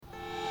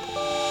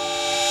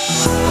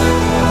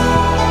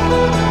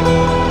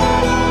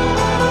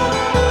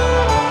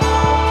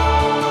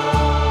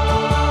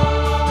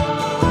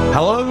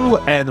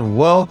and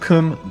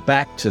welcome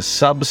back to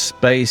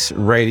Subspace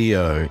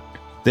Radio.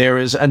 There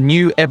is a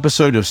new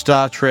episode of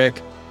Star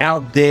Trek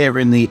out there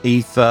in the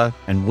ether,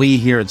 and we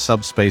here at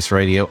Subspace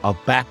Radio are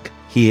back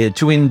here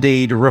to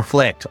indeed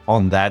reflect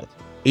on that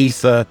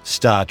ether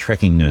Star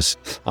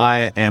Trekkingness.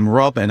 I am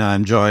Rob, and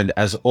I'm joined,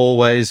 as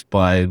always,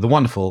 by the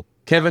wonderful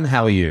Kevin.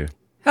 How are you?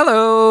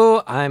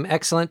 Hello, I'm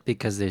excellent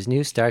because there's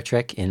new Star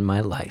Trek in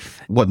my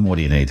life. What more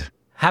do you need?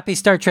 Happy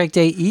Star Trek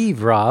Day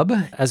Eve, Rob.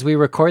 As we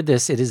record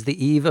this, it is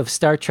the eve of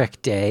Star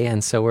Trek Day,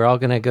 and so we're all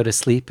going to go to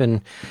sleep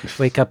and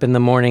wake up in the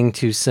morning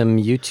to some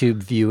YouTube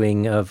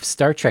viewing of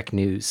Star Trek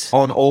news.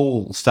 On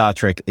all Star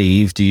Trek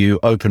Eve, do you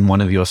open one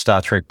of your Star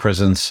Trek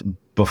presents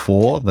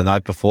the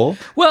night before?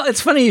 Well, it's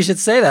funny you should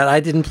say that. I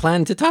didn't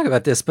plan to talk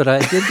about this, but I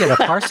did get a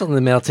parcel in the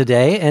mail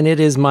today, and it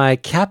is my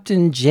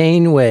Captain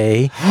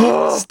Janeway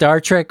Star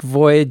Trek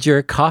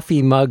Voyager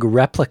coffee mug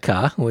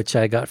replica, which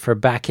I got for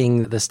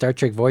backing the Star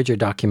Trek Voyager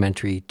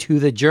documentary, To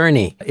the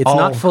Journey. It's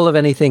not full of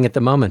anything at the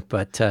moment,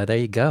 but there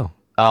you go.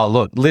 Oh,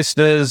 look,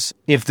 listeners,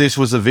 if this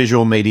was a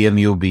visual medium,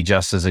 you'll be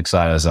just as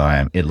excited as I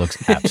am. It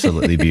looks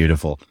absolutely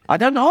beautiful. I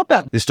don't know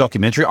about this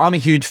documentary. I'm a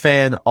huge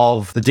fan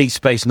of the Deep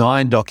Space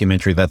Nine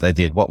documentary that they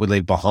did, What We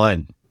Leave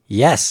Behind.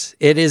 Yes,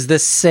 it is the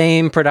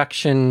same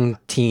production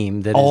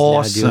team that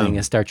is now doing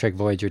a Star Trek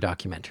Voyager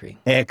documentary.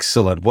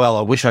 Excellent. Well,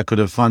 I wish I could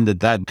have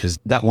funded that because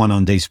that one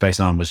on Deep Space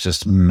Nine was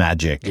just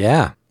magic.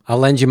 Yeah, I'll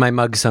lend you my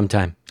mug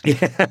sometime.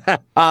 Yeah.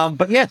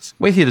 But yes,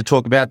 we're here to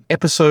talk about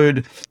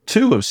episode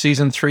 2 of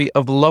season 3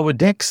 of Lower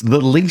Decks, The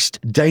Least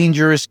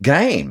Dangerous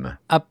Game.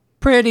 A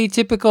pretty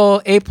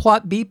typical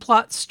A-plot,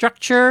 B-plot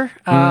structure.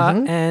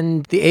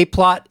 And the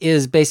A-plot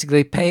is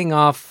basically paying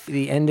off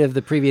the end of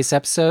the previous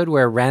episode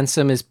where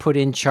Ransom is put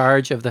in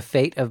charge of the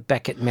fate of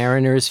Beckett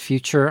Mariner's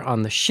future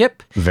on the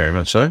ship. Very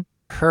much so.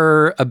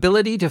 Her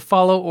ability to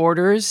follow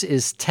orders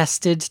is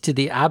tested to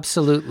the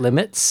absolute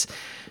limits,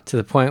 to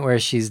the point where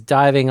she's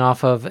diving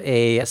off of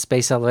a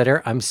space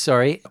elevator.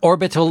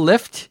 Orbital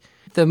lift.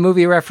 The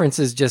movie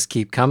references just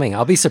keep coming.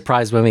 I'll be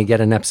surprised when we get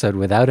an episode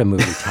without a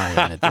movie tie-in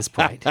at this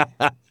point.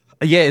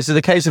 Yeah, is it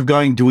a case of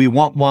going, do we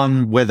want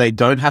one where they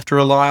don't have to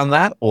rely on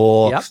that?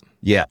 Or, Yep.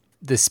 Yeah.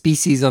 The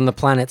species on the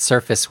planet's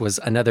surface was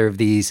another of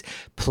these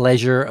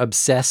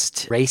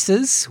pleasure-obsessed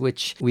races,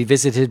 which we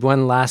visited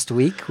one last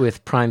week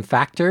with Prime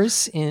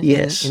Factors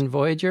in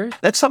Voyager.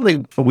 That's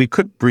something we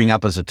could bring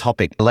up as a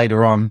topic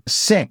later on,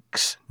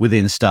 sex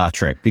within Star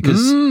Trek,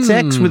 because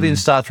sex within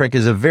Star Trek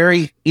is a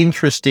very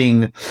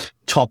interesting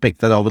topic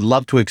that I would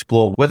love to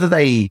explore, whether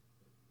they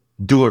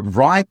do it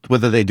right,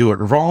 whether they do it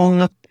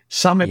wrong.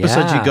 Some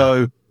episodes you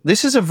go,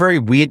 this is a very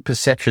weird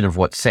perception of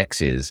what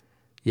sex is.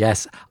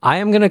 Yes, I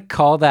am going to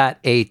call that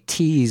a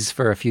tease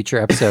for a future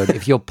episode,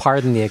 if you'll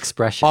pardon the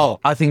expression. Oh,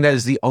 I think that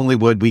is the only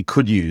word we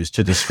could use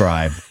to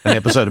describe an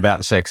episode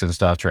about sex in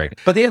Star Trek.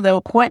 But yeah, they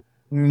were quite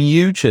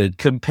muted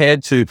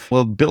compared to,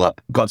 well, Billup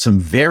got some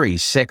very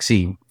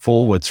sexy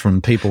forwards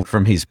from people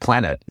from his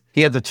planet. He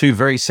had the two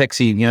very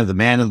sexy, the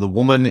man and the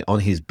woman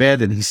on his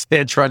bed, and he's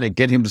there trying to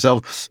get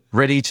himself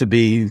ready to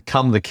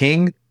become the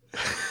king.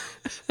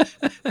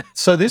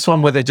 So this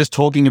one where they're just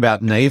talking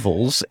about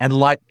navels and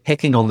like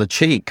pecking on the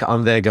cheek,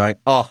 I'm there going,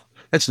 oh,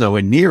 that's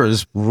nowhere near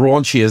as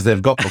raunchy as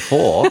they've got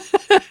before.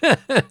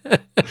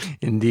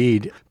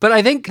 Indeed. But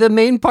I think the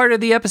main part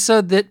of the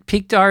episode that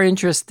piqued our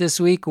interest this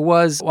week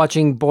was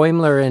watching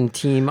Boimler and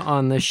team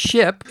on the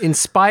ship,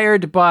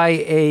 inspired by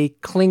a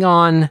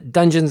Klingon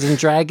Dungeons and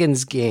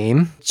Dragons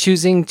game,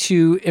 choosing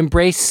to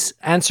embrace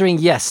answering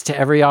yes to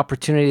every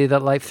opportunity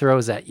that life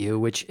throws at you,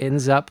 which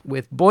ends up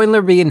with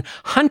Boimler being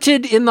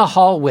hunted in the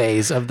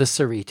hallways of the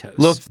Cerritos.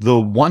 Look, the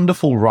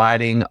wonderful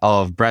writing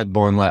of Brad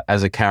Boimler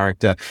as a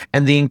character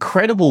and the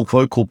incredible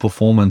vocal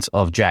performance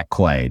of Jack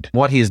Quaid.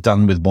 What he has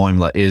done with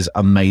Boimler is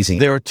amazing.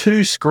 There are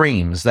two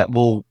screams that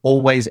will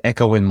always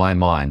echo in my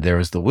mind. There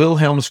is the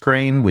Wilhelm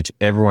scream, which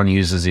everyone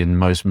uses in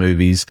most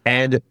movies,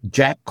 and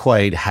Jack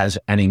Quaid has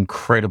an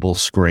incredible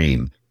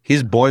scream.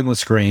 His Boimler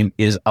scream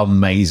is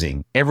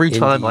amazing. Every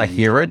time I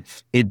hear it,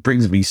 it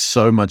brings me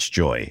so much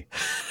joy.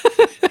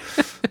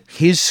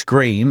 His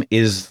scream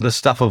is the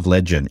stuff of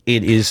legend.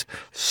 It is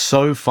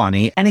so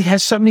funny, and he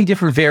has so many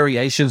different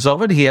variations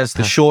of it. He has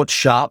the short,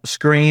 sharp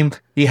scream.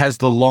 He has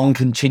the long,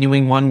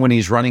 continuing one when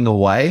he's running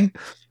away.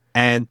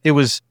 And it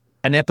was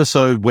an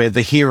episode where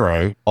the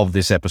hero of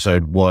this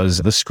episode was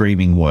the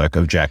screaming work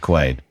of Jack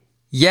Quaid.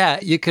 Yeah,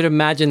 you could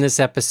imagine this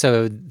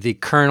episode, the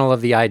kernel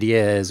of the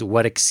idea is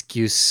what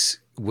excuse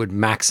would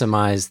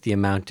maximize the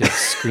amount of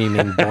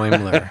screaming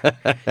Boimler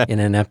in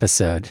an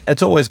episode.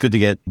 It's always good to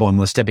get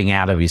Boimler stepping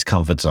out of his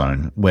comfort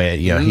zone where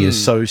he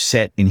is so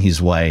set in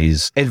his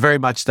ways. It's very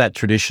much that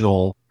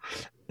traditional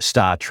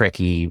Star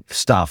Trekky,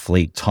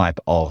 Starfleet type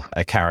of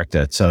a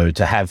character. So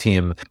to have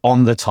him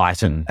on the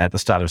Titan at the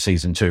start of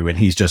season 2 and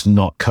he's just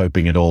not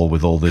coping at all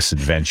with all this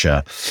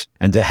adventure,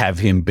 and to have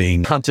him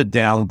being hunted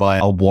down by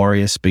a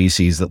warrior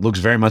species that looks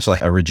very much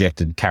like a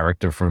rejected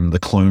character from the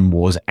Clone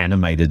Wars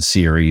animated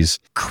series.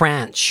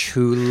 Cranch,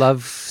 who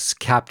loves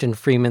Captain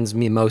Freeman's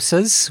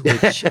mimosas,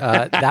 which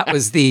that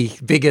was the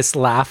biggest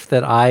laugh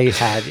that I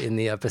had in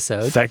the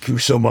episode. Thank you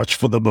so much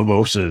for the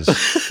mimosas.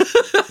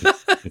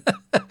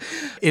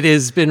 It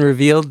has been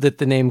revealed that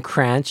the name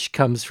Cranch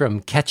comes from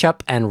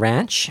ketchup and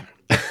ranch.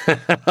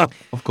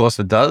 Of course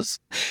it does.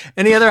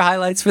 Any other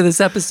highlights for this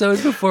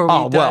episode before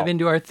we dive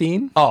into our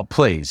theme? Oh,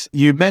 please.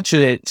 You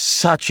mentioned it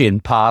such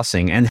in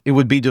passing, and it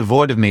would be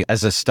devoid of me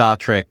as a Star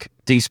Trek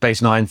Deep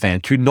Space Nine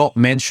fan to not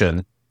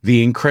mention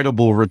the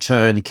incredible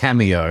return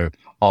cameo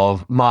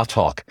of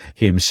Martok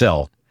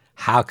himself.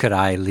 How could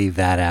I leave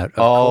that out? Of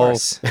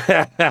course.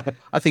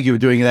 I think you were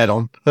doing that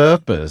on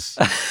purpose.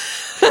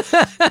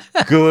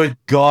 Good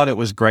God, it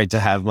was great to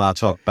have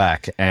Martok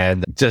back,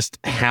 and just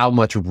how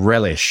much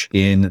relish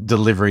in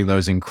delivering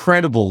those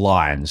incredible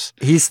lines.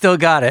 He's still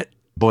got it.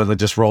 Boimler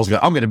just rolls,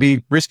 I'm going to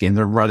be risky, and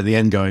then right at the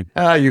end going,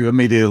 you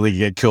immediately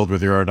get killed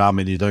with your own arm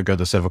and you don't go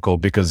to Sevacor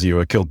because you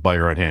were killed by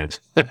your own hand.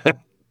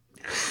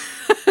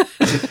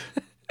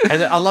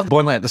 And I love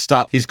Boimler at the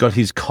start. He's got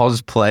his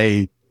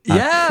cosplay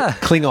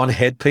Klingon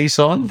headpiece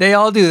on. They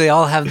all do. They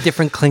all have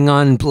different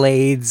Klingon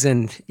blades,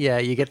 and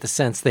you get the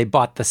sense they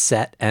bought the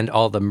set and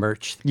all the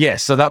merch.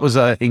 Yes, so that was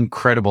an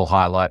incredible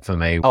highlight for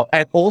me. Oh,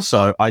 and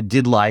also I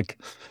did like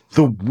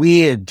the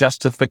weird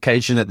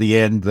justification at the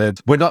end that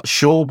we're not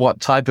sure what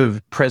type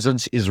of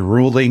presence is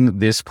ruling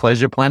this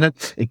pleasure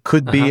planet. It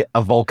could be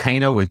a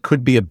volcano, it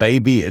could be a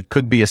baby, it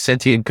could be a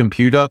sentient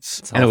computer.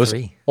 And it was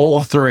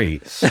all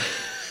three.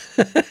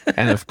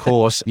 And of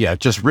course,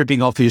 just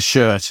ripping off his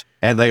shirt,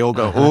 and they all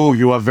go, "Oh,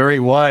 you are very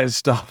wise,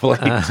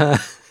 Starfleet."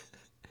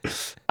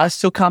 I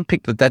still can't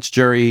pick that that's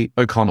Jerry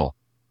O'Connell.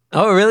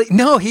 Oh, really?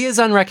 No, he is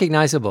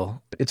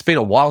unrecognizable. It's been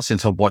a while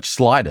since I've watched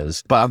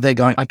Sliders, but they're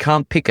going, I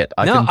can't pick it.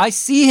 I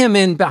see him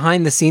in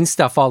behind-the-scenes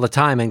stuff all the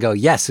time and go,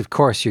 yes, of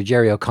course, you're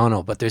Jerry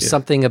O'Connell. But there's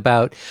something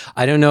about,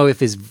 I don't know if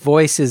his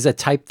voice is a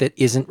type that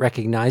isn't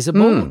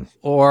recognizable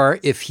or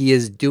if he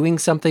is doing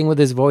something with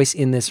his voice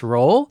in this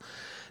role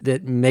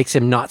that makes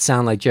him not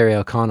sound like Jerry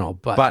O'Connell.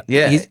 But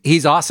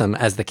he's awesome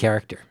as the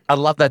character. I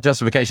love that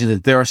justification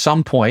that there are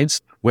some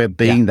points where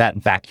being that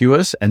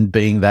vacuous and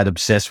being that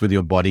obsessed with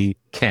your body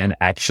can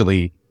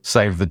actually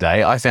save the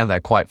day. I found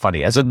that quite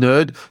funny. As a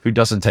nerd who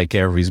doesn't take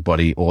care of his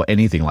body or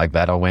anything like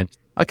that, I went,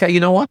 okay,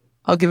 you know what?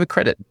 I'll give it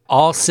credit.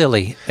 All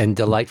silly and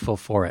delightful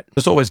for it.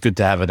 It's always good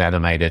to have an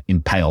animated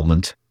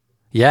impalement.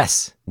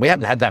 Yes. We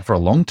haven't had that for a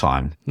long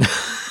time.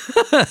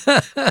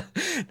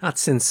 Not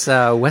since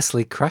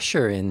Wesley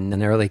Crusher in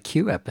an early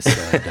Q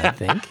episode, I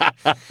think.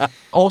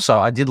 Also,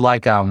 I did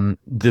like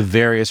the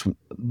various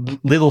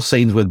little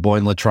scenes with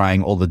Boimler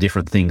trying all the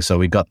different things. So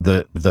we got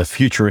the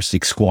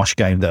futuristic squash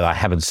game that I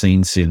haven't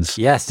seen since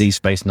Deep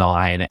Space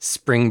Nine.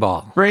 Spring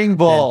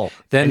Ball.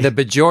 Then the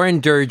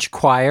Bajoran Dirge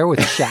Choir with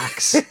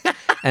Shax.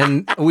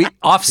 And we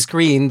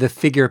off-screen the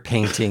figure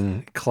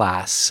painting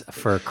class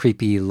for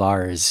creepy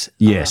Lars.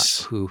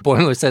 Yes. Who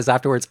Boimler says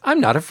afterwards, I'm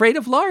not afraid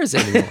of Lars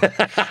anymore.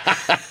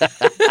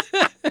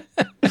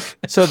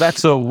 So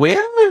that's a win?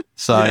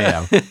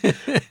 So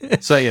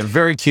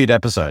very cute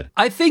episode.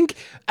 I think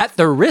at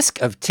the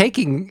risk of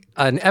taking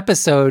an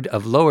episode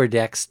of Lower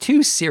Decks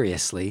too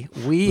seriously,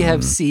 we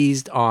have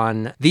seized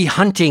on the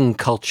hunting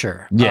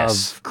culture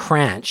of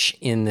Cranch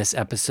in this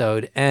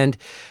episode. And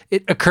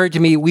it occurred to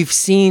me, we've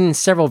seen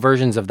several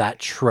versions of that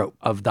trope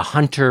of the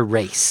hunter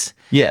race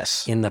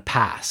in the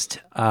past.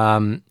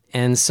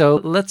 And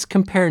so let's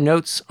compare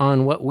notes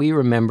on what we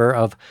remember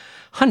of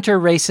hunter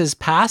races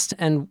past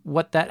and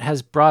what that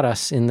has brought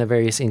us in the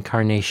various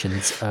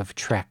incarnations of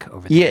Trek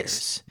over the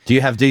years. Do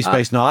you have Deep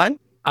Space Nine?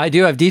 I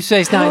do have Deep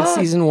Space Nine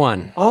Season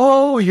 1.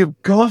 Oh,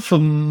 you've gone for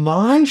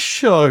my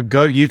show.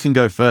 Go. You can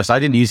go first. I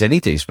didn't use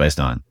any Deep Space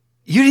Nine.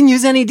 You didn't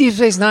use any Deep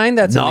Space Nine?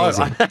 That's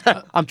amazing.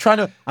 I'm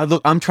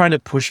trying to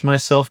push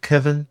myself,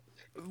 Kevin.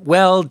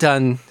 Well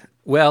done.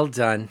 Well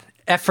done.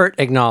 Effort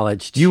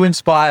acknowledged. You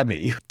inspire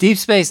me. Deep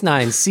Space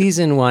Nine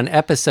Season 1,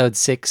 Episode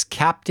 6,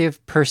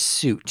 Captive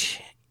Pursuit,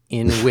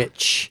 in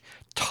which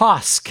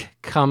Tosk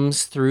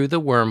comes through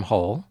the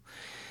wormhole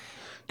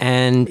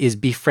and is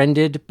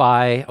befriended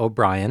by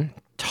O'Brien.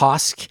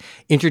 Tosk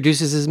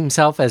introduces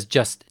himself as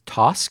just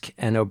Tosk,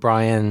 and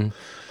O'Brien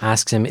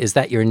asks him, is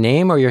that your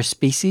name or your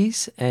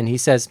species? And he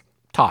says,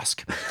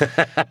 Tosk.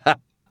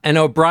 And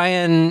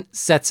O'Brien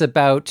sets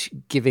about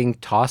giving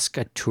Tosk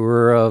a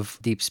tour of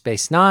Deep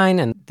Space Nine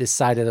and this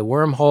side of the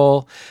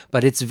wormhole,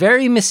 but it's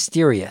very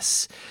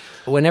mysterious.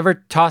 Whenever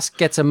Tosk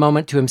gets a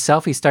moment to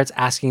himself, he starts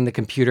asking the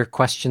computer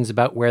questions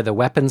about where the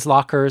weapons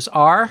lockers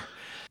are.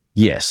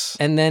 Yes.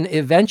 And then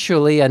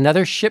eventually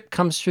another ship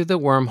comes through the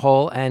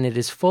wormhole, and it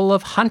is full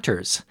of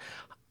hunters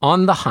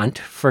on the hunt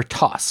for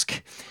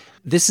Tosk.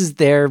 This is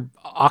their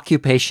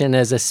occupation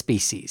as a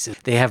species.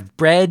 They have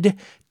bred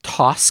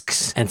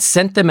Tosks and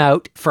sent them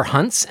out for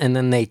hunts, and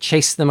then they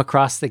chased them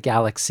across the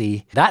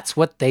galaxy. That's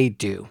what they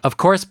do. Of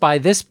course, by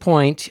this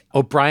point,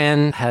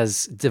 O'Brien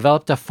has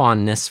developed a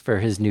fondness for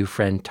his new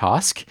friend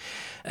Tosk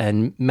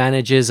and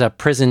manages a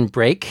prison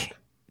break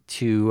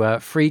to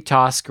free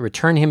Tosk,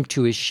 return him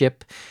to his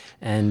ship,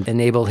 and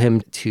enable him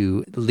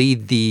to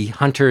lead the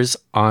hunters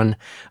on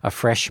a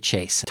fresh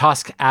chase.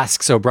 Tosk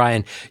asks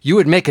O'Brien, "You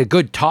would make a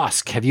good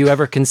Tosk. Have you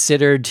ever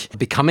considered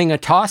becoming a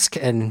Tosk?"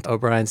 And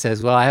O'Brien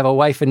says, "Well, I have a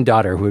wife and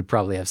daughter who would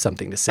probably have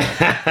something to say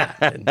about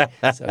that."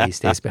 And so he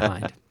stays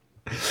behind.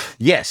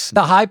 Yes.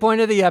 The high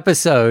point of the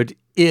episode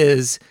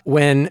is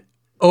when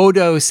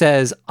Odo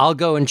says, "I'll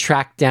go and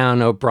track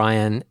down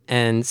O'Brien."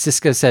 And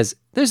Sisko says,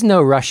 "There's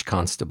no rush,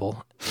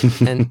 Constable."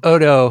 And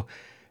Odo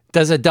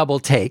does a double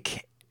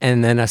take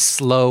and then a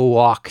slow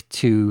walk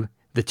to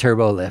the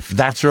turbo lift.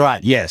 That's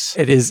right, yes.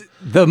 It is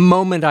the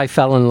moment I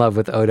fell in love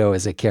with Odo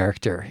as a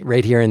character,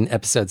 right here in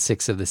episode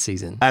 6 of the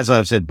season. As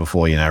I've said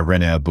before,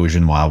 René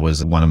Auberjonois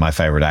was one of my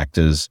favorite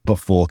actors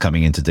before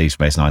coming into Deep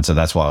Space Nine, so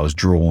that's why I was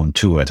drawn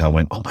to it. I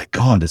went, oh my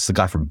God, it's the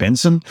guy from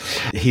Benson.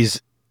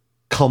 His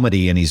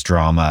comedy and his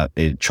drama,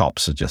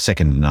 chops are just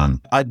second to none.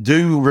 I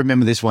do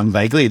remember this one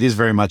vaguely. It is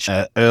very much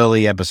an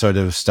early episode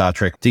of Star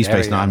Trek Deep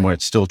Space Nine where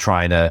it's still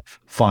trying to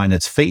find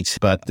its feet,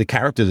 but the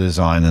character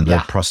design and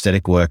the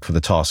prosthetic work for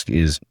the Tosk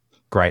is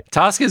great.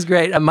 Tosk is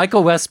great.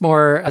 Michael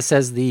Westmore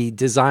says the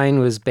design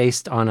was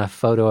based on a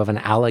photo of an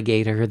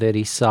alligator that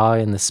he saw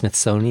in the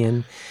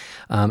Smithsonian.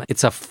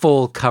 It's a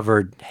full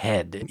covered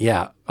head.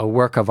 Yeah, a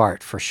work of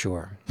art for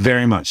sure.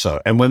 Very much so.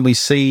 And when we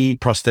see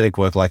prosthetic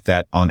work like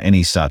that on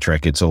any Star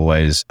Trek, it's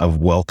always a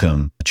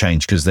welcome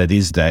change because that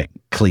is that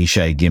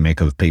cliche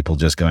gimmick of people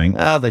just going,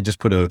 they just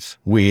put a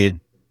weird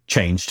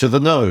change to the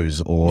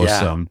nose or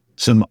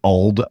some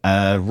old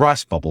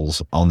rice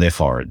bubbles on their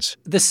foreheads.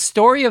 The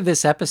story of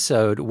this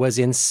episode was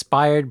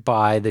inspired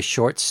by the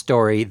short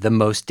story The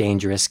Most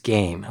Dangerous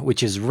Game,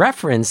 which is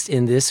referenced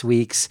in this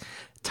week's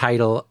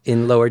title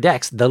in Lower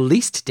Decks, The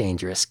Least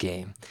Dangerous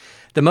Game.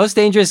 The Most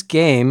Dangerous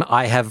Game,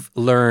 I have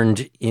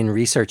learned in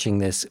researching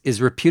this,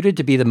 is reputed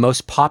to be the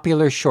most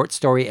popular short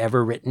story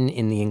ever written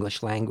in the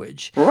English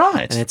language.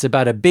 Right. And it's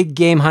about a big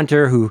game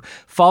hunter who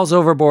falls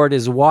overboard,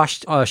 is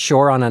washed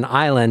ashore on an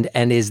island,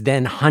 and is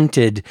then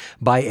hunted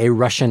by a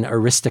Russian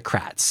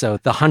aristocrat. So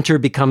the hunter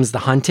becomes the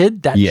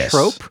hunted. That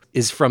trope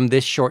is from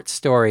this short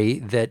story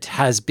that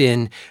has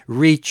been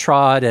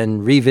retrod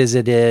and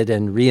revisited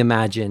and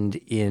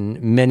reimagined in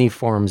many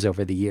forms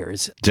over the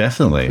years.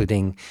 Definitely.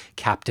 Including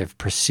Captive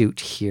Pursuit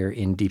here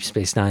in Deep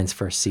Space Nine's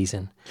first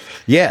season.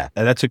 Yeah,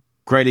 and that's a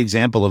great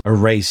example of a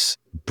race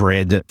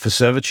bred for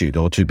servitude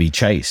or to be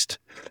chased.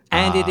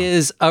 And it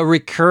is a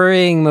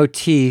recurring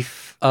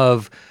motif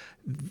of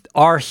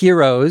our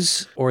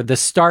heroes or the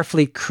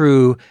Starfleet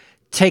crew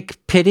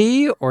take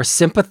pity or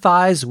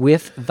sympathize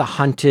with the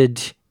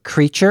hunted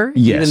creature,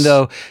 even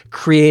though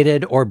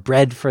created or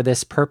bred for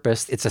this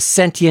purpose. It's a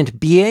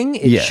sentient being.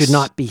 It should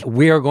not be,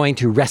 we're going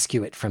to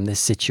rescue it from this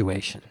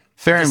situation.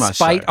 Very much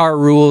so. Despite our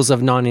rules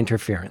of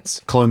non-interference.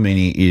 Colm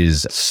Meaney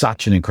is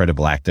such an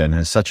incredible actor and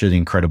has such an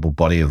incredible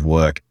body of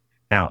work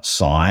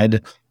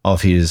outside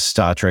of his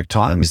Star Trek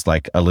time. He's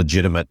like a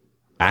legitimate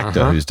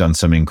actor who's done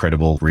some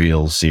incredible,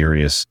 real,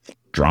 serious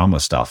drama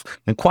stuff.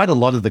 And quite a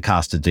lot of the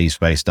cast of Deep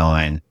Space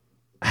Nine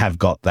have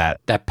got that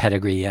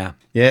pedigree, yeah.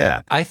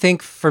 Yeah. I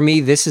think for me,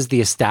 this is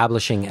the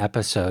establishing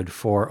episode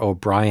for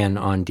O'Brien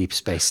on Deep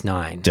Space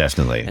Nine.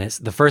 Definitely. And it's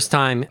the first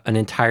time an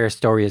entire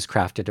story is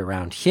crafted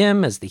around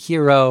him as the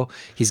hero.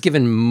 He's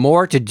given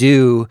more to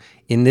do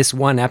in this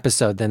one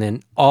episode than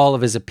in all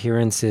of his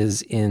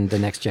appearances in The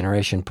Next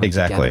Generation put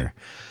together.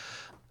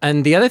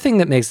 And the other thing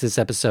that makes this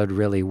episode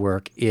really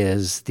work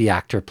is the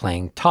actor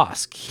playing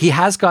Tosk. He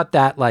has got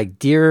that like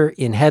deer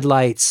in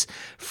headlights,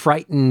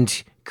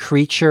 frightened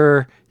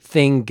creature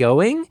thing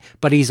going,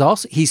 but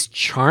he's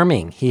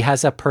charming. He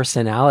has a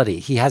personality.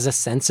 He has a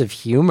sense of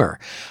humor.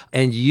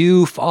 And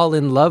you fall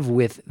in love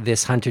with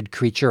this hunted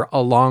creature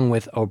along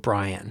with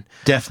O'Brien.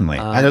 Definitely.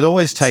 And it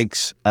always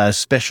takes a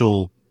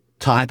special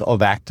type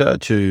of actor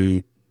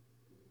to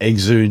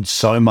exude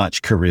so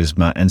much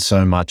charisma and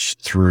so much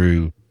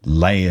through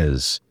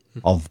layers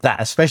of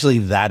that, especially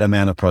that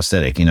amount of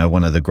prosthetic.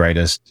 One of the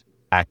greatest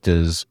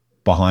actors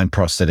behind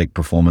prosthetic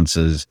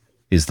performances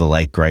is the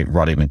late, great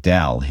Roddy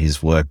McDowall.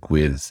 His work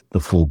with the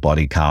full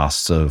body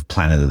casts of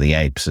Planet of the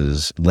Apes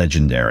is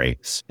legendary,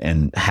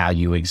 and how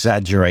you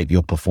exaggerate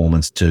your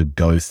performance to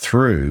go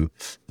through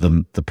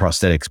the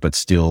prosthetics, but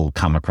still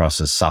come across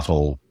as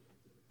subtle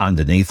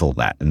underneath all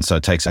that. And so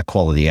it takes a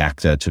quality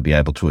actor to be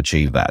able to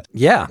achieve that.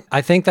 Yeah,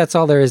 I think that's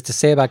all there is to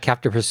say about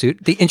Captive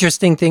Pursuit. The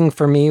interesting thing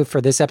for me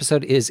for this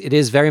episode is it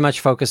is very much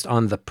focused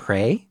on the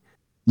prey.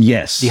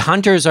 Yes. The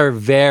hunters are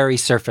very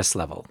surface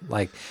level.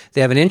 Like, they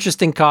have an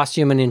interesting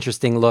costume, an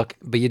interesting look,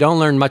 but you don't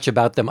learn much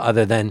about them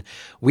other than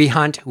we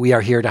hunt, we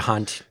are here to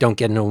hunt, don't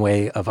get in the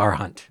way of our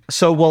hunt.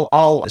 So, well,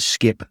 I'll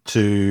skip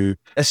to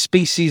a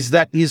species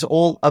that is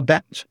all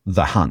about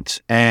the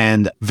hunt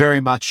and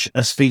very much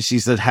a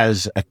species that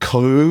has a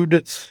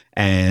code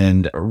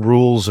and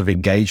rules of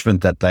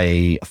engagement that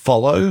they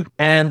follow.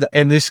 And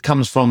this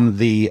comes from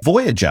the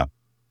Voyager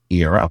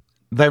era.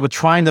 They were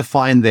trying to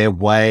find their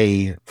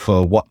way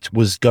for what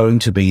was going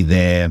to be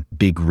their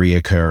big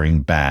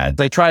reoccurring bad.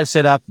 They try to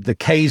set up the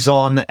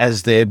Kazon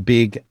as their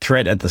big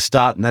threat at the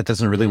start, and that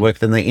doesn't really work.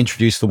 Then they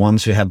introduce the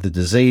ones who have the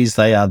disease.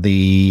 They are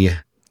the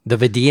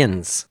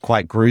Vidians.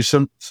 Quite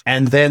gruesome.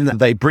 And then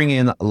they bring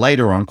in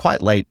later on,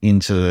 quite late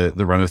into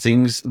the run of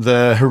things,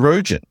 the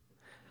Hirogen.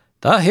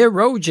 The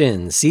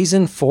Hirogen,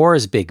 season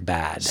 4's big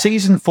bad.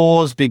 Season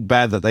 4's big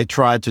bad that they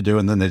tried to do,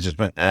 and then they just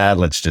went,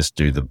 let's just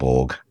do the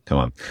Borg. Come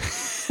on.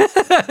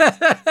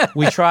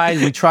 We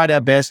tried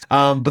our best.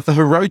 But the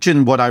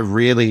Hirogen, what I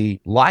really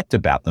liked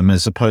about them,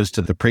 as opposed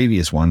to the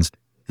previous ones,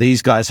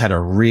 these guys had a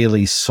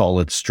really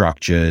solid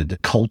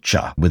structured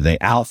culture with their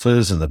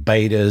alphas and the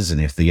betas. And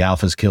if the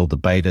alphas killed, the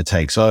beta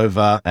takes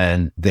over.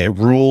 And their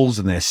rules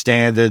and their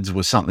standards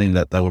was something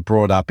that they were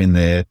brought up in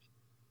their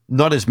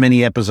not as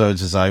many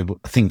episodes as I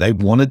think they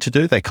wanted to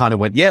do. They kind of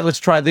went, yeah, let's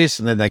try this.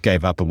 And then they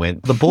gave up and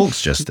went, the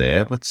Borg's just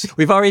there.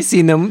 We've already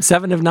seen them.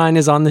 7 of 9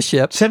 is on the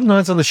ship. 7 of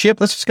 9's on the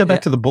ship. Let's just go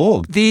back to the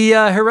Borg. The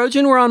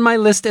Hirogen were on my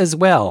list as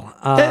well.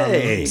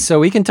 Hey! So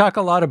we can talk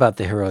a lot about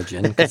the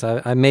Hirogen because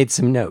I made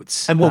some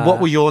notes. And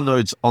what were your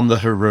notes on the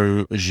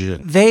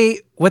Hirogen?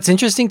 What's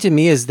interesting to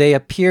me is they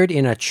appeared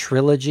in a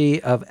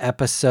trilogy of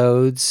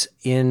episodes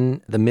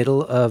in the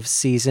middle of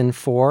season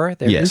 4.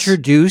 They're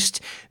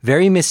introduced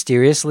very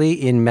mysteriously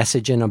in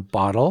Message in a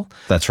Bottle.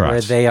 That's right. Where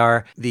they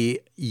are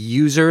the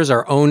users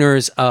or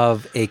owners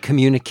of a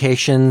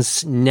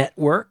communications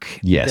network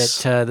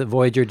that the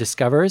Voyager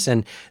discovers.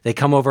 And they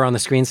come over on the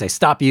screen and say,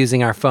 stop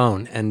using our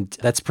phone. And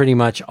that's pretty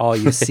much all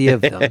you see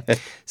of them.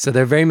 So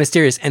they're very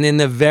mysterious. And in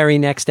the very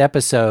next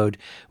episode,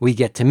 we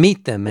get to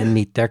meet them and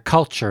meet their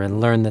culture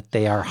and learn that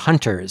they are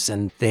hunters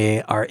and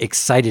they are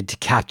excited to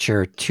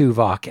capture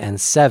Tuvok and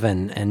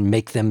Seven and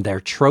make them their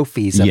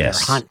trophies of their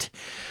hunt.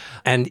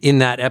 And in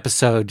that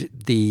episode,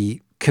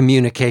 the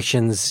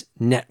communications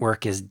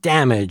network is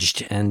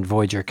damaged and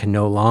Voyager can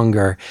no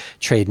longer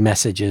trade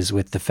messages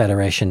with the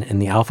Federation in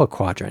the Alpha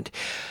Quadrant.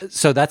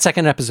 So that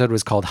second episode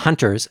was called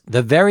Hunters.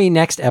 The very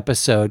next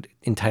episode,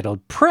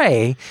 entitled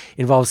Prey,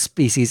 involves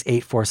species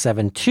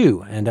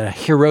 8472 and a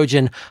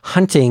Hirogen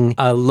hunting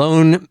a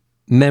lone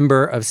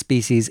member of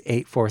species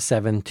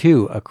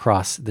 8472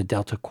 across the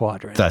Delta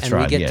Quadrant. That's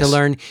right, And we get to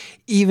learn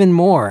even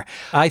more.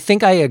 I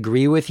think I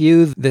agree with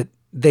you that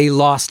they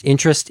lost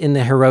interest in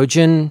the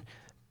Hirogen.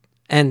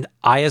 And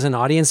I, as an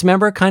audience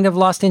member, kind of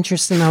lost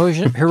interest in the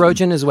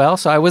Hirogen as well.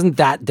 So I wasn't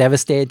that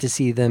devastated to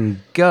see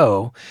them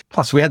go.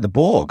 Plus, we had the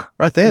Borg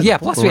right there. Yeah,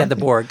 plus we had the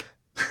Borg.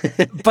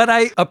 But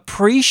I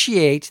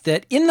appreciate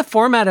that in the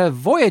format of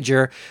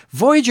Voyager,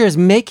 Voyager is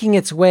making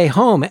its way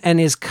home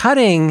and is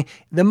cutting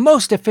the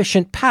most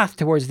efficient path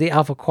towards the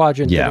Alpha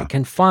Quadrant that it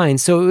can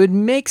find. So it would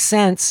make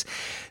sense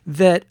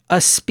that a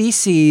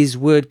species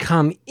would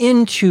come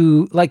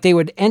into, like they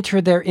would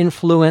enter their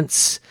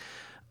influence,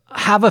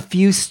 have a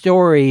few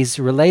stories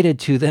related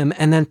to them,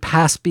 and then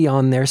pass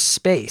beyond their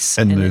space.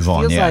 And move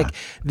on, It feels like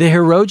the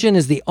Hirogen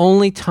is the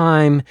only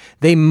time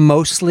they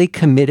mostly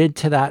committed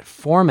to that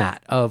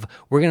format of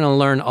we're going to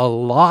learn a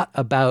lot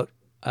about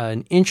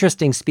an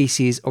interesting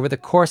species over the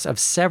course of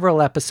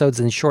several episodes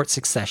in short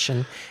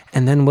succession,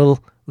 and then we'll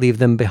leave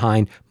them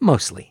behind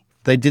mostly.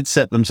 They did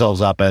set themselves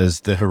up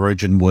as the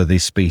Hirogen were the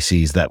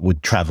species that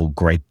would travel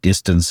great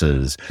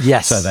distances.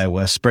 Yes. So they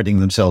were spreading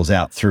themselves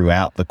out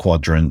throughout the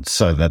quadrant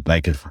so that they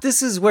could...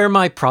 This is where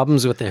my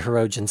problems with the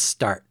Hirogen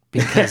start,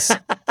 because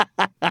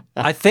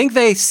I think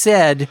they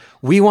said,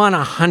 we want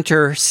a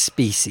hunter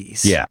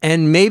species. Yeah.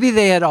 And maybe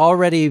they had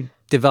already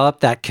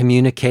developed that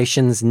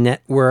communications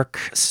network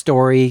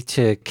story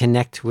to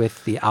connect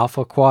with the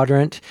Alpha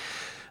Quadrant.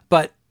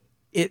 But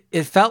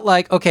it felt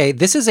like, okay,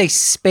 this is a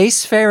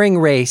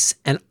spacefaring race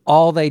and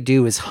all they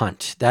do is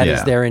hunt. That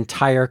is their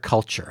entire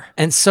culture.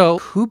 And so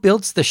who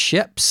builds the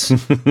ships?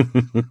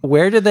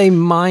 Where do they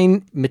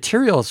mine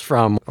materials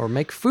from or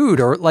make food?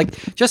 Or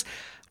like just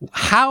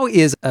how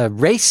is a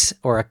race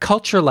or a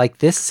culture like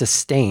this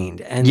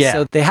sustained? And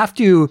so they have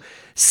to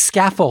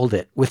scaffold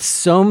it with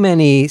so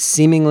many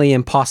seemingly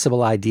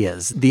impossible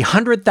ideas. The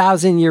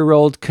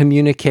 100,000-year-old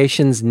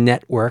communications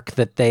network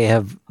that they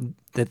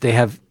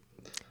have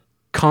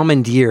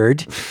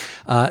commandeered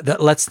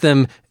that lets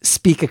them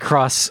speak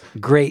across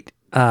great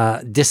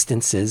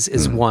distances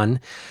is one.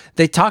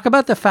 They talk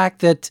about the fact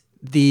that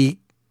the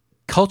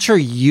culture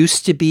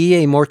used to be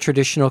a more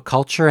traditional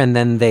culture and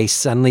then they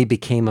suddenly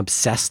became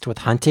obsessed with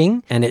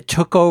hunting and it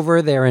took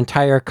over their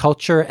entire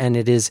culture, and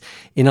it is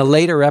in a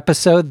later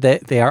episode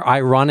that they are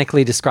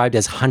ironically described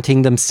as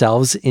hunting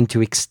themselves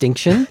into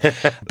extinction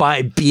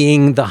by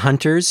being the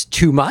hunters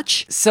too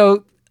much.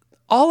 So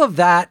all of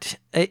that,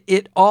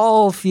 it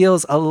all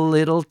feels a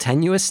little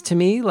tenuous to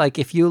me. Like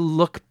if you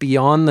look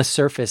beyond the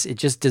surface, it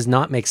just does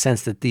not make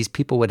sense that these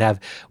people would have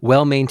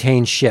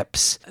well-maintained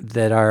ships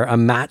that are a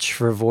match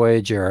for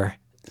Voyager.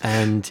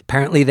 And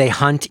apparently they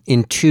hunt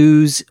in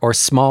twos or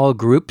small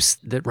groups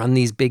that run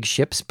these big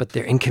ships, but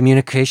they're in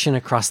communication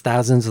across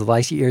thousands of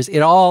light years.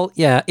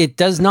 It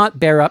does not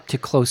bear up to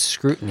close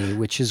scrutiny,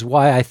 which is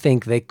why I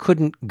think they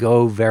couldn't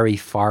go very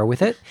far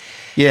with it.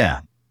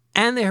 Yeah.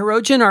 And the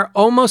Hirogen are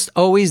almost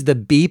always the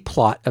B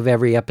plot of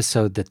every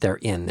episode that they're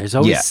in. There's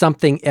always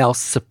something else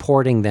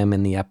supporting them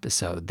in the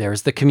episode.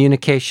 There's the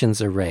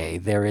communications array.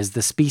 There is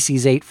the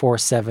species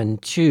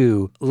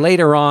 8472.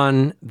 Later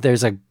on,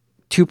 there's a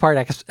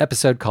two-part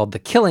episode called The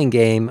Killing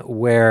Game,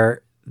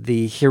 where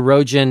the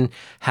Hirogen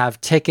have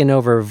taken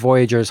over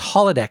Voyager's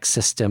holodeck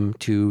system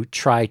to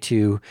try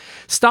to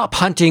stop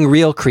hunting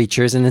real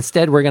creatures, and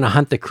instead we're going to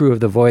hunt the crew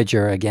of the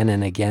Voyager again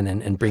and again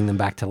and bring them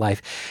back to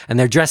life. And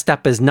they're dressed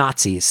up as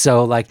Nazis,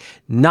 so like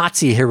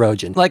Nazi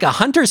Hirogen. Like a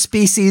hunter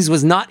species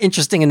was not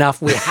interesting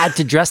enough. We had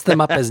to dress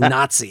them up as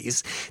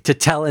Nazis to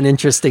tell an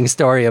interesting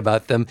story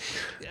about them.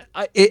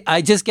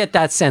 I just get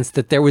that sense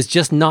that there was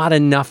just not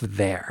enough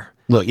there.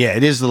 Look, yeah,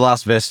 it is the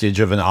last vestige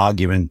of an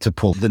argument to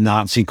pull the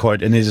Nazi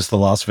quote, and it is the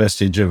last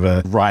vestige of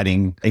a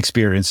writing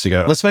experience to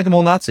go, let's make them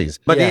all Nazis.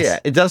 But yeah,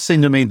 it does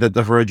seem to me that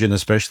the Hirogen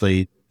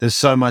especially, there's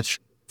so much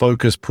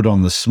focus put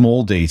on the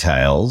small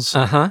details.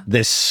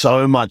 There's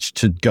so much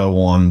to go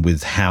on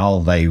with how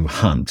they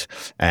hunt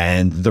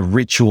and the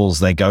rituals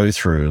they go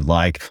through,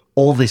 like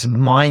all this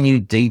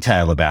minute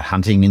detail about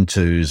hunting in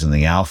twos and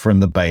the alpha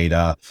and the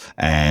beta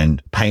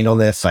and paint on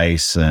their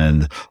face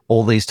and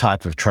all these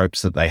type of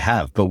tropes that they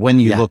have. But when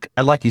you look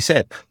at, like you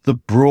said, the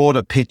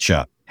broader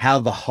picture, how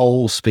the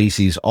whole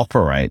species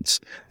operates,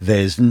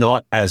 there's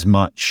not as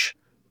much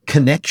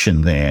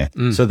connection there.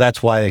 So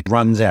that's why it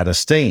runs out of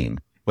steam.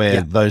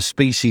 Where those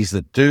species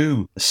that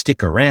do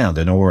stick around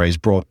and are always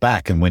brought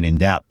back, and when in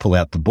doubt, pull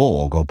out the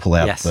Borg or pull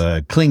out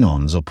the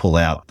Klingons or pull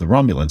out the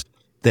Romulans,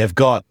 they've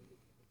got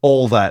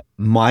all that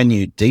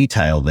minute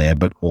detail there,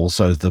 but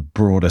also the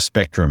broader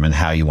spectrum and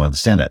how you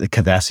understand it. The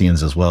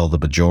Cardassians as well, the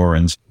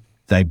Bajorans,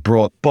 they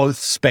brought both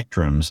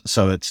spectrums,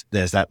 so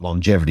there's that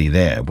longevity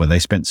there, where they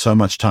spent so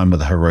much time with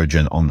the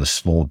Hirogen on the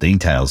small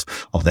details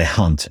of their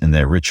hunt and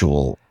their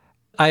ritual.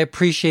 I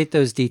appreciate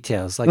those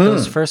details. Like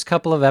those first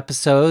couple of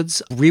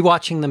episodes,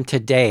 rewatching them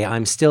today,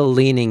 I'm still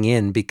leaning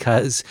in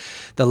because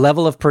the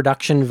level of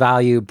production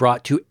value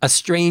brought to a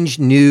strange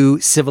new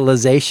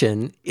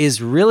civilization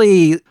is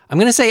really, I'm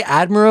going to say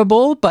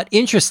admirable, but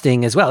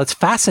interesting as well. It's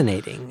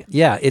fascinating.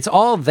 Yeah, it's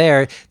all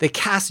there. They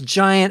cast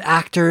giant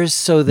actors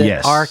so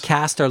that our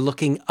cast are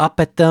looking up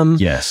at them.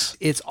 Yes.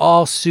 It's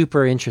all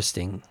super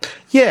interesting.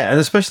 Yeah, and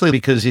especially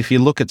because if you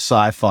look at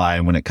sci-fi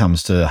and when it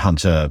comes to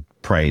hunter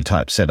prey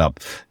type setup,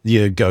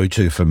 your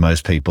go-to for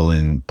most people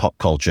in pop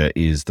culture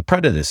is the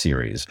Predator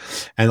series.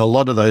 And a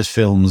lot of those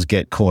films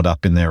get caught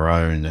up in their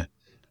own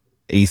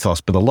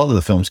ethos, but a lot of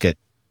the films get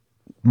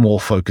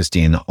more focused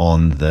in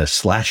on the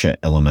slasher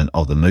element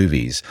of the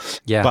movies.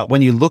 Yeah. But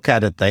when you look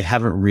at it, they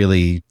haven't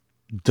really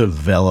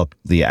developed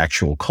the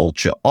actual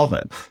culture of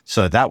it.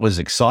 So that was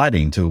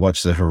exciting to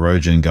watch the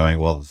Hirogen going,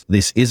 well,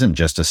 this isn't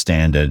just a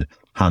standard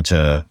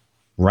hunter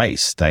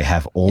race. They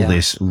have all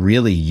this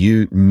really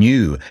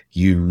new,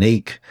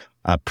 unique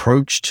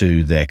approach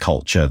to their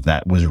culture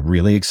that was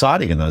really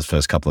exciting in those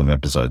first couple of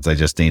episodes. They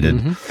just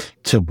needed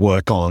to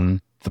work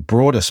on the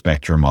broader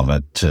spectrum of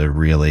it to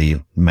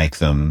really make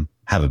them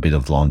have a bit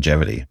of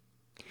longevity.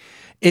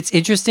 It's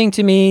interesting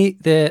to me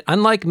that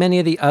unlike many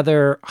of the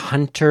other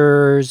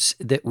hunters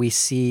that we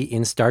see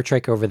in Star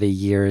Trek over the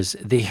years,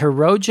 the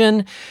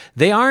Hirogen,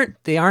 they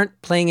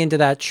aren't playing into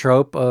that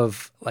trope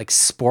of like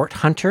sport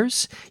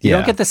hunters. You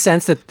don't get the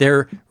sense that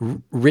they're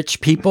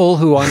rich people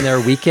who on their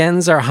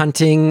weekends are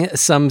hunting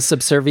some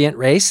subservient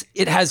race.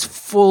 It has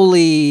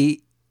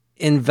fully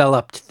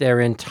enveloped their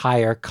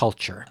entire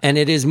culture. And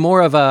it is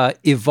more of a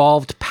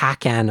evolved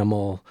pack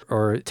animal,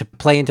 or to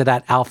play into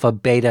that alpha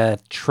beta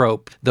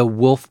trope, the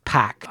wolf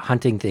pack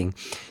hunting thing.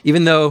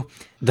 Even though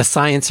the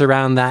science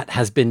around that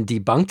has been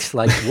debunked,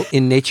 like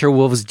in nature,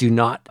 wolves do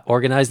not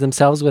organize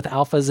themselves with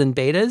alphas and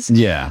betas.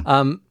 Yeah.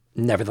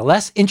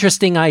 Nevertheless,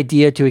 interesting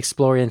idea to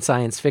explore in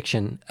science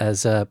fiction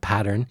as a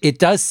pattern. It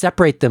does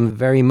separate them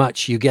very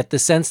much. You get the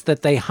sense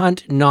that they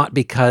hunt not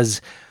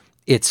because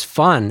it's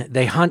fun.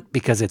 They hunt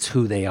because it's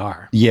who they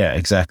are. Yeah,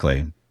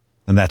 exactly.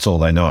 And that's all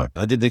they know.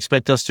 I didn't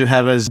expect us to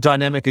have as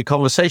dynamic a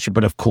conversation,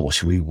 but of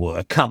course we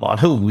were. Come on,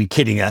 who are we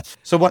kidding at?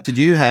 So what did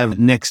you have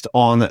next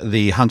on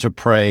the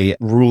Hunter-Prey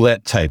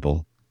roulette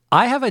table?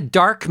 I have a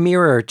dark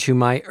mirror to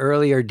my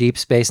earlier Deep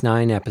Space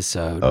Nine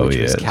episode, which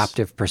was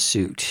Captive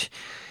Pursuit.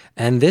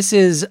 And this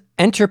is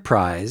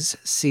Enterprise,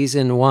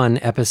 Season 1,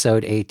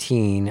 Episode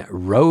 18,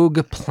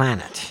 Rogue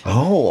Planet.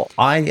 Oh,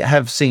 I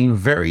have seen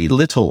very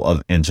little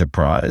of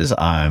Enterprise.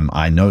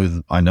 I know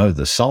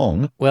the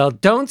song. Well,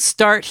 don't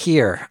start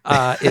here,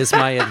 is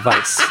my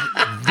advice.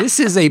 This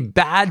is a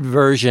bad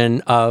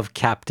version of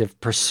Captive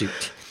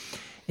Pursuit.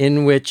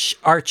 in which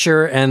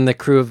Archer and the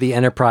crew of the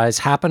Enterprise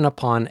happen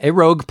upon a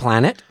rogue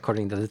planet,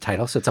 according to the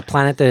title. So it's a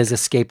planet that has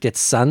escaped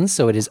its sun,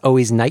 so it is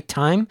always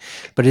nighttime,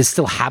 but is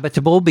still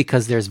habitable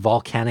because there's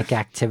volcanic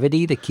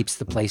activity that keeps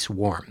the place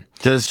warm.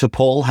 Does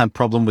T'Pol have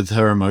problem with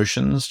her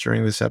emotions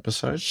during this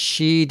episode?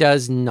 She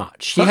does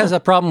not. She has a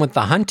problem with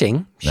the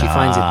hunting. She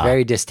finds it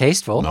very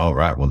distasteful. Oh,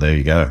 right. Well, there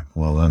you go.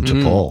 Well done,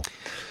 T'Pol.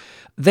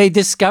 They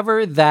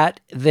discover that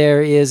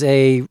there is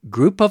a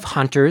group of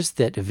hunters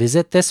that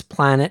visit this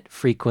planet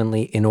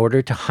frequently in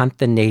order to hunt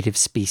the native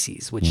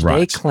species, which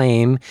they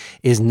claim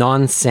is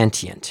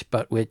non-sentient,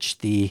 but which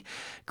the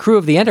crew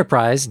of the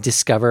Enterprise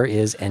discover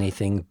is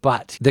anything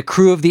but. The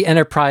crew of the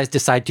Enterprise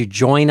decide to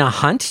join a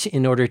hunt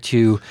in order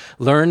to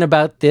learn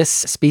about this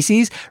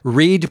species.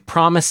 Reed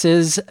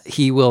promises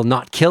he will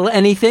not kill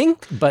anything,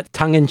 but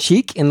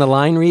tongue-in-cheek in the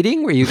line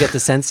reading, where you get the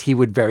sense he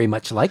would very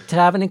much like to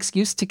have an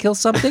excuse to kill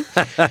something.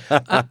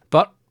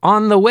 But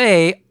on the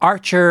way,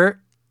 Archer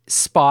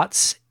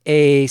spots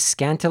a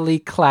scantily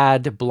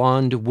clad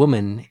blonde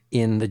woman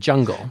in the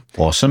jungle.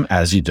 Awesome,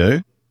 as you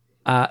do.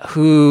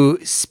 Who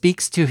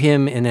speaks to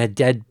him in a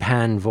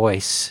deadpan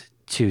voice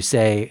to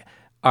say,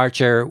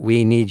 Archer,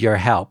 we need your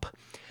help.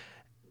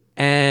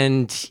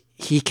 And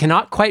he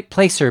cannot quite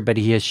place her, but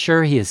he is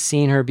sure he has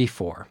seen her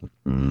before.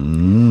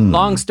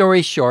 Long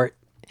story short,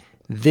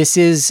 this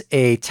is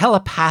a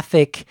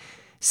telepathic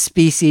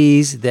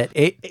species that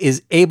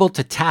is able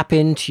to tap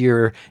into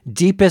your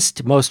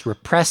deepest, most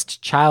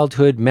repressed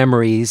childhood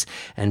memories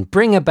and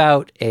bring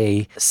about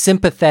a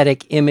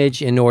sympathetic image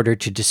in order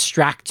to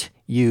distract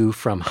you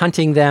from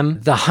hunting them.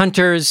 The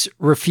hunters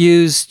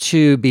refuse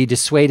to be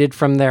dissuaded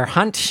from their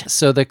hunt,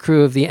 so the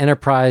crew of the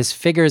Enterprise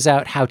figures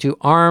out how to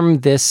arm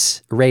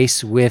this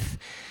race with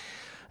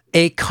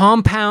a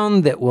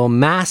compound that will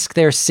mask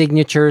their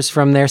signatures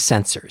from their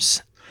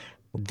sensors.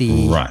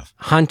 The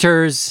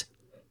hunters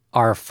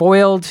are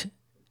foiled,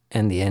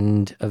 and the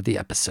end of the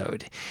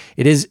episode.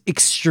 It is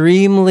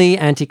extremely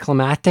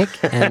anticlimactic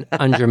and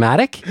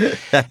undramatic.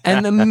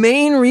 And the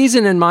main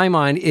reason in my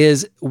mind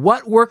is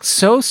what worked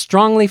so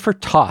strongly for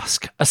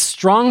Tosk, a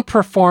strong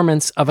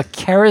performance of a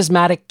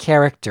charismatic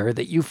character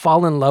that you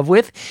fall in love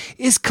with,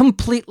 is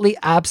completely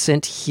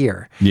absent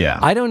here. Yeah.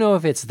 I don't know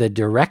if it's the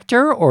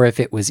director or if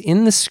it was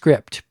in the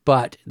script,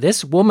 but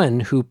this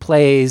woman who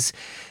plays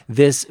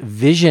this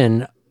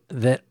vision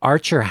that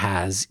Archer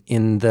has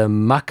in the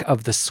muck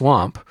of the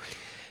swamp,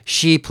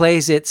 she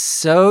plays it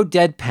so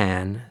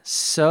deadpan,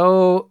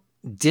 so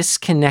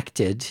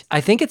disconnected.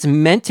 I think it's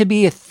meant to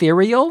be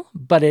ethereal,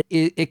 but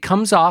it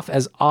comes off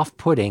as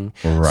off-putting.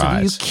 Right. So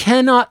that you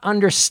cannot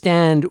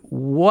understand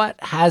what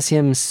has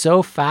him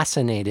so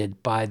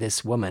fascinated by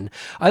this woman,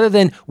 other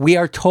than we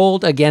are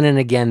told again and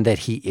again that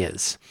he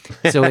is.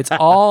 So it's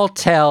all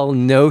tell,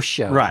 no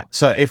show. Right.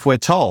 So if we're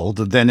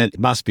told, then it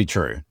must be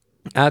true.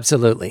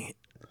 Absolutely.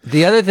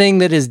 The other thing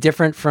that is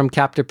different from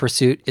Captive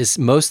Pursuit is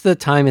most of the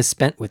time is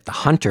spent with the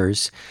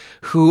hunters,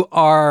 who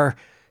are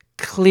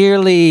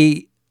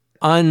clearly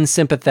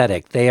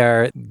unsympathetic. They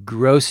are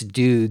gross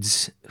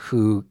dudes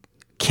who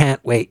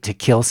can't wait to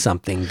kill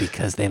something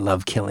because they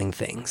love killing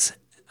things.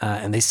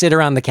 And they sit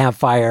around the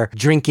campfire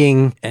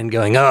drinking and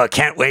going, oh, I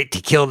can't wait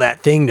to kill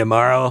that thing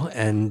tomorrow.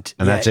 And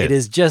that's it. It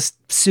is just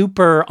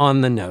super on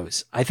the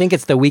nose. I think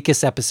it's the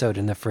weakest episode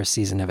in the first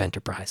season of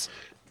Enterprise.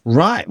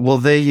 Right. Well,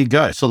 there you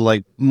go. So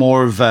like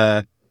more of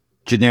a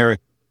generic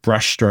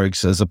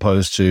brushstrokes as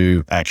opposed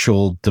to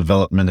actual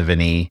development of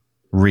any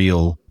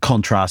real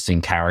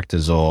contrasting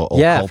characters or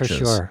cultures.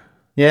 For sure.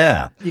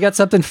 Yeah. You got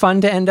something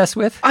fun to end us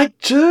with? I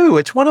do.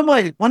 It's one of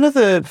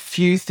the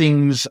few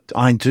things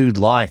I do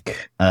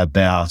like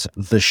about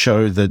the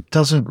show that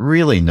doesn't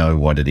really know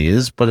what it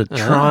is, but it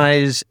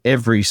tries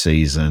every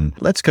season.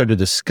 Let's go to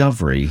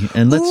Discovery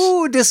and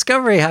Ooh,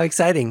 Discovery. How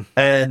exciting.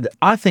 And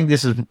I think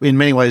this is in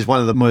many ways one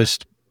of the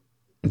most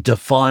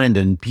defined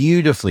and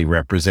beautifully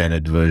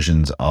represented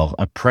versions of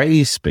a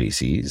prey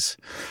species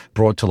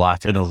brought to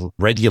life in a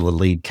regular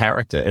lead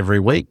character every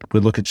week.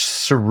 We look at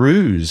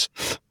Saru's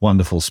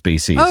wonderful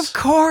species. Of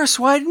course.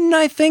 Why didn't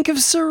I think of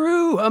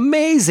Saru?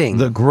 Amazing.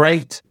 The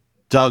great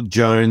Doug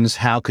Jones.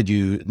 How could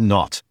you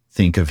not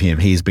think of him?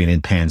 He's been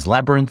in Pan's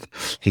Labyrinth.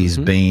 He's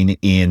been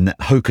in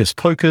Hocus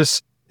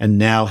Pocus. And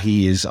now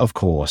he is, of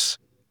course,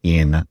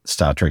 in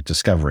Star Trek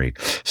Discovery.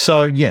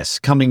 So yes,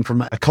 coming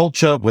from a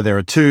culture where there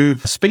are two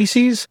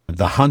species,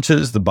 the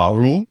hunters, the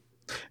Ba'ul,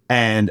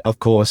 and of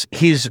course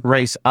his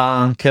race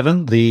are,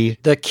 Kevin, the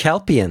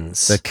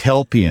Kelpians. The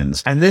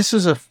Kelpians. And this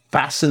is a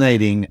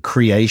fascinating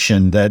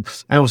creation and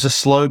it was a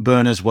slow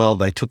burn as well.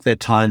 They took their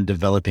time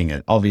developing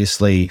it.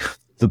 Obviously,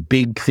 the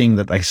big thing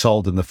that they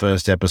sold in the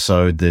first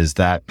episode is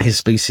that his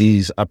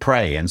species are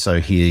prey. And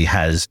so he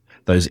has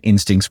those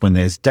instincts when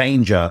there's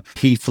danger,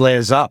 he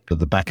flares up at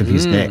the back of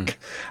his neck.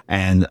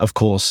 And of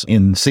course,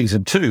 in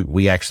season 2,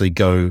 we actually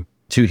go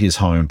to his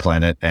home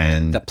planet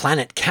and the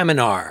planet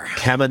Kaminar.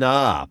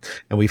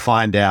 And we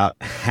find out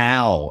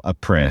how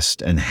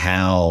oppressed and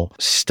how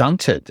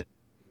stunted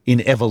in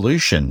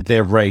evolution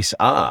their race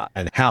are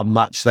and how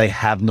much they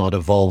have not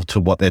evolved to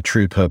what their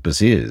true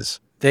purpose is.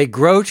 They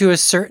grow to a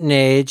certain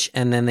age,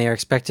 and then they are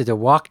expected to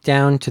walk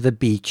down to the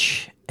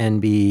beach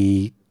and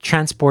be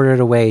transported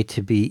away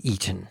to be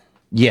eaten.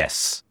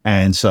 Yes.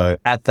 And so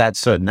at that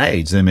certain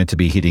age, they're meant to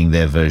be hitting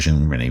their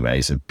version,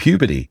 anyways, of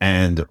puberty.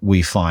 And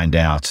we find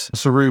out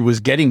Saru was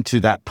getting to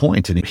that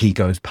point, and he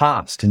goes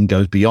past and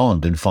goes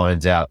beyond and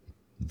finds out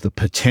the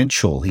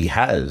potential he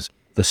has,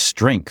 the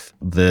strength,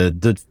 the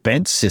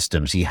defense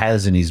systems he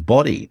has in his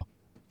body.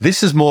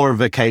 This is more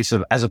of a case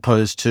of, as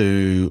opposed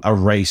to a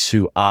race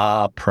who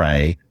are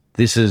prey,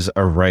 this is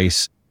a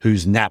race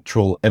whose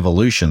natural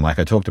evolution, like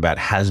I talked about,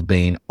 has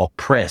been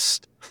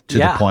oppressed to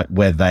the point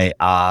where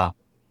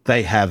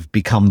they have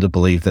become to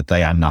believe that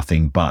they are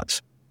nothing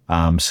but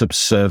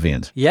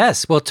subservient.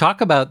 Yes. Well, talk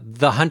about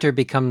the hunter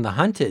become the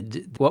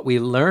hunted. What we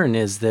learn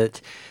is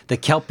that the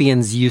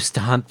Kelpians used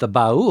to hunt the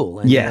Baul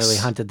and nearly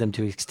hunted them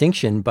to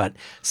extinction, but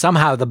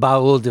somehow the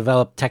Baul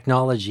developed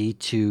technology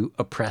to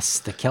oppress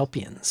the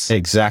Kelpians.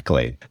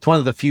 Exactly. It's one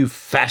of the few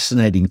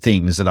fascinating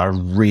things that I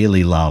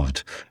really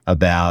loved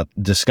about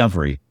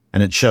Discovery.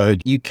 And it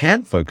showed you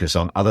can focus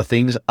on other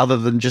things other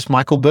than just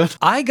Michael Burnham.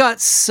 I got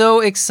so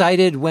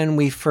excited when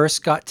we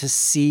first got to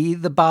see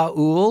the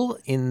Baul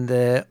in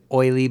the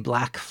oily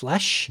black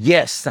flesh.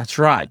 Yes, that's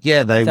right.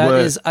 Yeah, that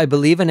is, I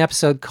believe, an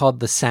episode called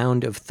The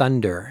Sound of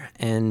Thunder.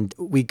 And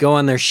we go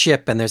on their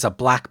ship and there's a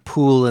black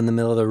pool in the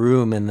middle of the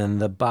room. And then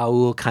the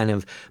Baul kind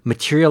of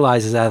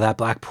materializes out of that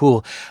black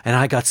pool. And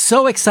I got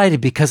so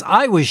excited because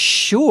I was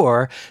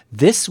sure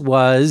this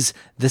was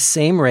the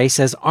same race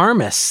as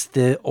Armus,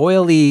 the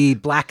oily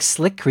black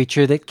slick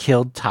creature that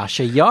killed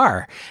Tasha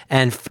Yar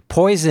and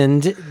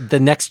poisoned the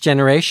next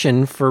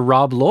generation for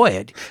Rob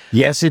Lloyd.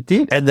 Yes, it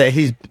did. And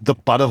he's the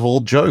butt of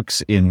all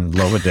jokes in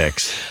Lower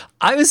Decks.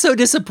 I was so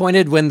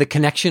disappointed when the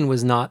connection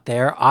was not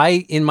there.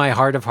 In my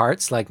heart of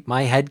hearts, like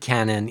my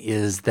headcanon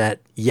is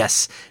that,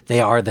 yes, they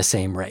are the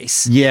same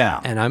race.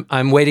 Yeah. And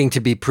I'm waiting to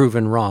be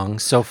proven wrong.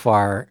 So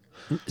far,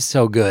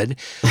 so good.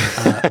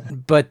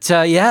 But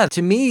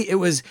to me, it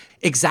was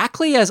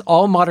exactly as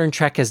all modern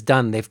Trek has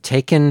done. They've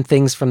taken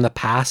things from the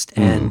past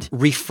and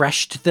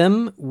refreshed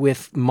them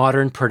with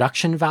modern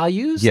production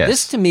values. Yes.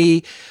 This, to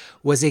me,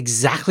 was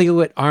exactly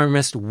what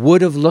Armist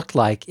would have looked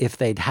like if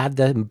they'd had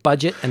the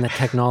budget and the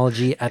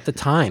technology at the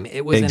time.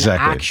 It was an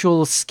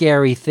actual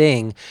scary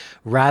thing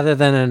rather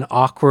than an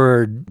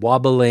awkward,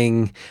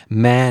 wobbling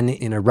man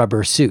in a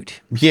rubber suit.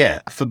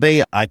 Yeah, for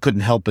me, I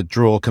couldn't help but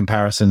draw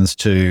comparisons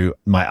to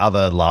my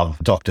other love,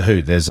 Doctor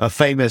Who. There's a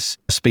famous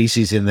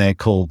species in there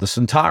called the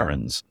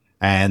Centaurans.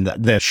 And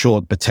they're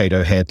short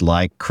potato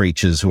head-like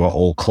creatures who are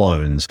all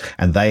clones.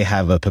 And they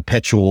have a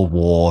perpetual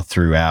war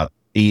throughout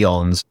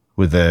eons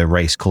with a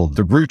race called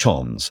the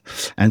Routons.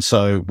 And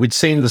so we'd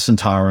seen the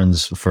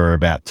Centaurans for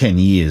about 10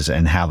 years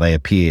and how they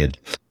appeared,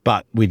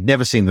 but we'd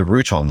never seen the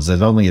Routons.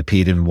 They'd only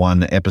appeared in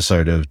one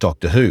episode of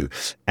Doctor Who.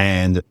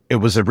 And it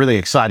was a really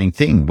exciting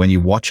thing when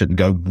you watch it and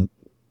go,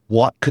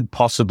 what could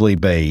possibly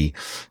be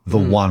the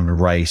one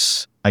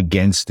race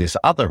against this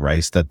other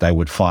race that they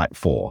would fight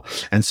for?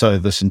 And so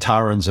the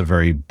Centaurans are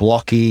very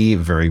blocky,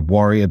 very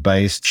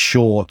warrior-based,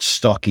 short,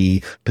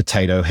 stocky,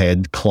 potato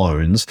head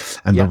clones.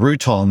 And the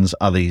Routons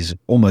are these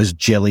almost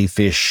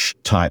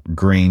jellyfish-type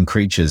green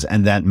creatures.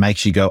 And that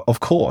makes you go, of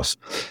course,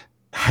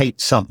 hate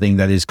something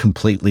that is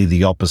completely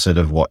the opposite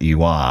of what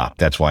you are.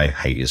 That's why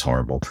hate is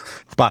horrible.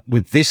 But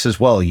with this as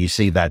well, you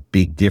see that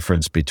big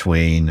difference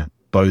between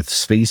both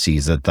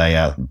species, that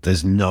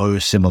there's no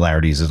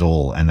similarities at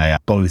all. And they are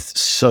both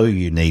so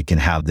unique in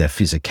how their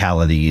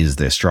physicality is,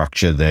 their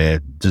structure, their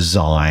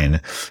design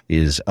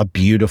is a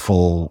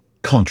beautiful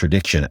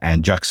contradiction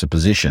and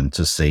juxtaposition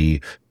to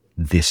see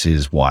this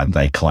is why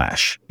they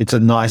clash. It's a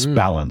nice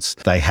balance.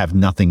 They have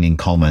nothing in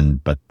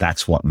common, but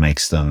that's what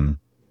makes them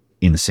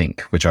in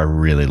sync, which I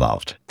really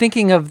loved.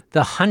 Thinking of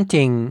the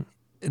hunting,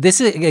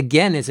 this is,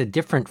 again, is a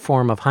different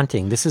form of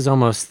hunting. This is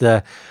almost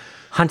the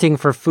hunting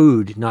for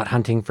food, not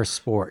hunting for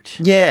sport.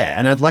 Yeah,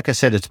 and like I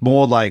said, it's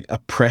more like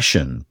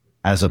oppression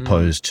as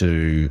opposed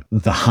to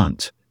the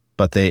hunt.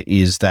 But there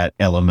is that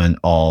element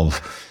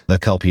of the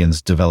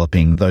Kelpians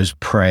developing those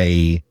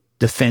prey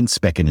defense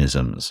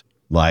mechanisms,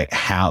 like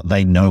how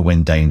they know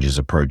when danger's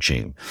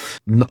approaching.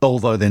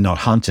 Although they're not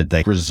hunted,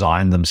 they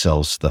resign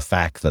themselves to the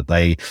fact that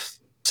they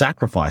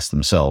sacrifice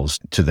themselves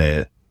to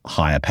their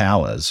higher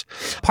powers.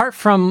 Apart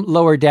from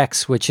Lower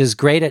Decks, which is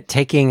great at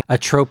taking a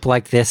trope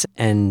like this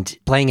and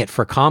playing it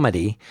for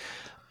comedy,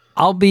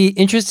 I'll be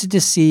interested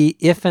to see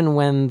if and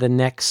when the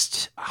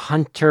next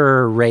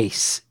hunter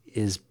race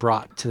is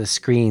brought to the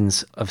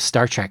screens of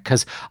Star Trek.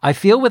 Because I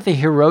feel with the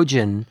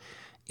Hirogen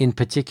in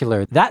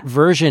particular, that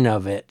version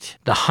of it,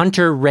 the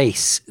hunter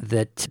race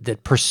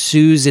that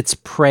pursues its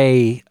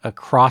prey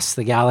across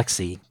the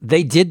galaxy,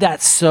 they did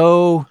that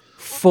so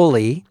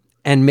fully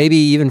and maybe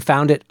even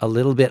found it a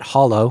little bit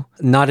hollow,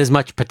 not as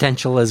much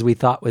potential as we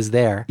thought was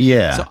there.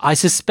 Yeah. So I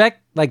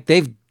suspect like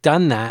they've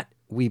done that.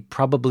 We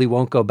probably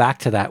won't go back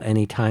to that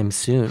anytime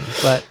soon,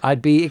 but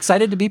I'd be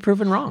excited to be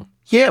proven wrong.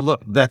 Yeah,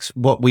 look, that's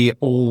what we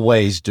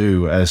always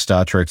do as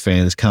Star Trek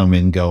fans, come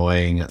in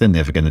going, they're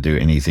never going to do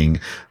anything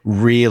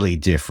really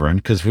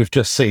different because we've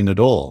just seen it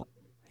all.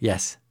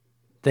 Yes.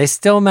 They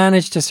still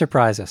manage to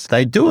surprise us.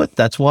 They do it.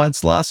 That's why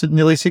it's lasted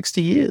nearly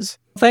 60 years.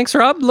 Thanks,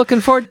 Rob. Looking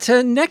forward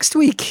to next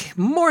week.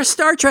 More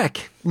Star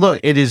Trek.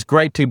 Look, it is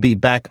great to be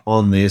back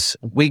on this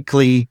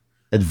weekly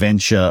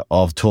adventure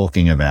of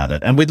talking about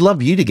it. And we'd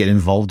love you to get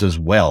involved as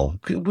well.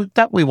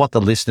 That we want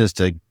the listeners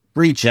to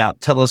reach out,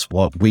 tell us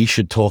what we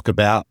should talk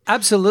about.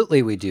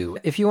 Absolutely, we do.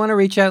 If you want to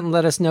reach out and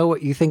let us know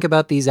what you think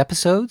about these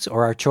episodes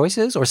or our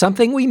choices or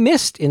something we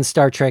missed in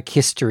Star Trek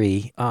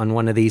history on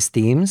one of these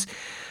themes,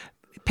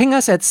 ping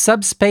us at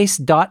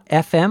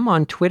subspace.fm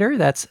on Twitter.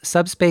 That's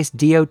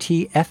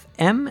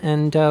subspace.fm,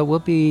 and we'll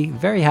be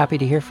very happy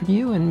to hear from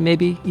you and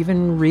maybe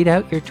even read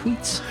out your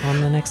tweets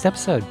on the next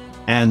episode.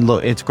 And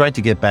look, it's great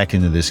to get back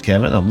into this,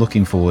 Kevin. I'm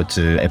looking forward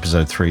to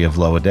episode 3 of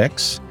Lower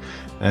Decks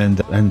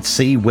and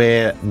see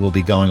where we'll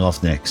be going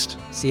off next.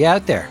 See you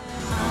out there.